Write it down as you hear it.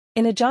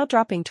In a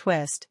jaw-dropping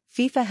twist,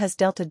 FIFA has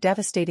dealt a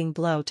devastating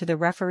blow to the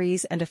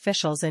referees and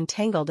officials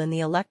entangled in the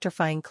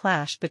electrifying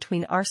clash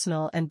between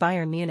Arsenal and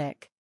Bayern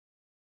Munich.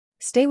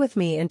 Stay with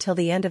me until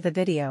the end of the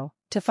video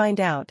to find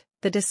out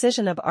the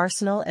decision of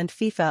Arsenal and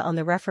FIFA on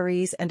the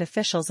referees and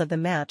officials of the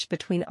match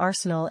between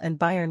Arsenal and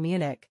Bayern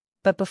Munich.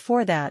 But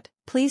before that,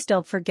 please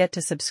don't forget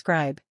to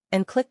subscribe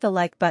and click the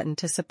like button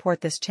to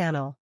support this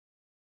channel.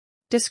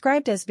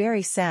 Described as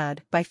very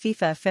sad by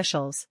FIFA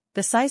officials,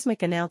 the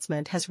seismic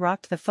announcement has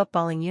rocked the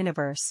footballing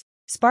universe,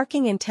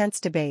 sparking intense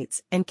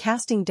debates and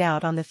casting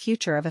doubt on the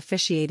future of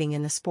officiating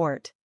in the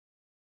sport.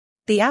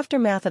 The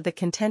aftermath of the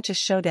contentious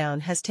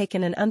showdown has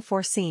taken an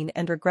unforeseen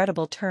and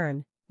regrettable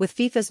turn, with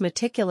FIFA's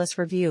meticulous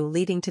review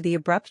leading to the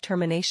abrupt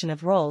termination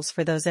of roles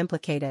for those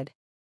implicated.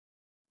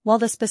 While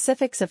the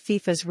specifics of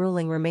FIFA's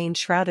ruling remain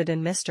shrouded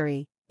in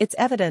mystery, it's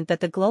evident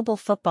that the global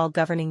football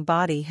governing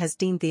body has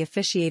deemed the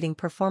officiating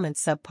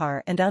performance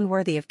subpar and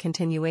unworthy of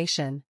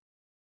continuation.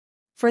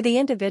 For the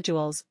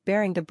individuals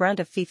bearing the brunt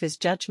of FIFA's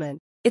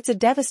judgment, it's a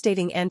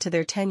devastating end to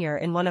their tenure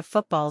in one of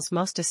football's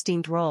most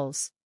esteemed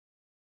roles.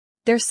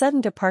 Their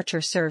sudden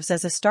departure serves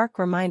as a stark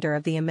reminder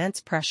of the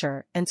immense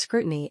pressure and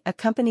scrutiny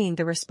accompanying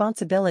the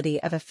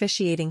responsibility of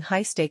officiating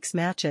high-stakes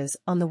matches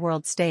on the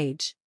world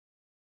stage.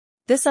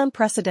 This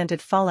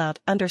unprecedented fallout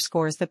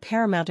underscores the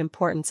paramount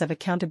importance of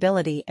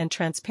accountability and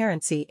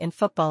transparency in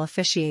football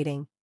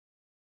officiating.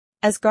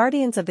 As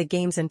guardians of the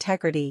game's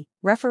integrity,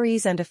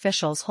 referees and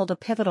officials hold a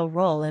pivotal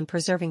role in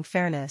preserving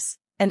fairness,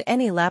 and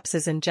any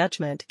lapses in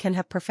judgment can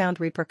have profound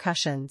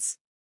repercussions.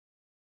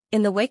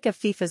 In the wake of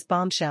FIFA's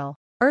bombshell,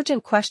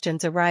 urgent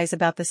questions arise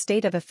about the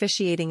state of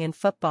officiating in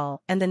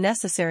football and the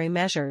necessary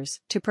measures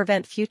to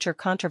prevent future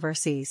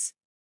controversies.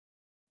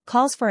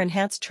 Calls for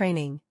enhanced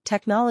training,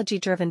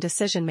 technology-driven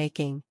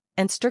decision-making,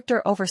 and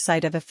stricter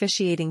oversight of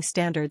officiating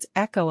standards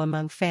echo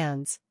among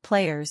fans,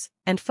 players,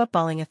 and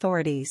footballing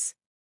authorities.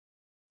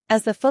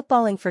 As the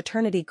footballing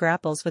fraternity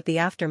grapples with the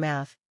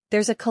aftermath,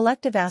 there's a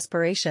collective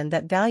aspiration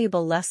that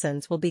valuable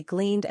lessons will be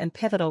gleaned and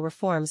pivotal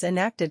reforms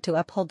enacted to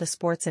uphold the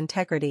sport's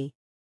integrity.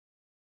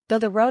 Though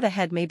the road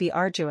ahead may be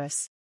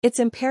arduous, it's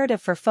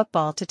imperative for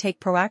football to take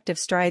proactive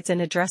strides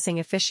in addressing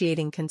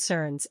officiating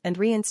concerns and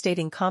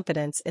reinstating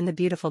confidence in the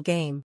beautiful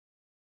game.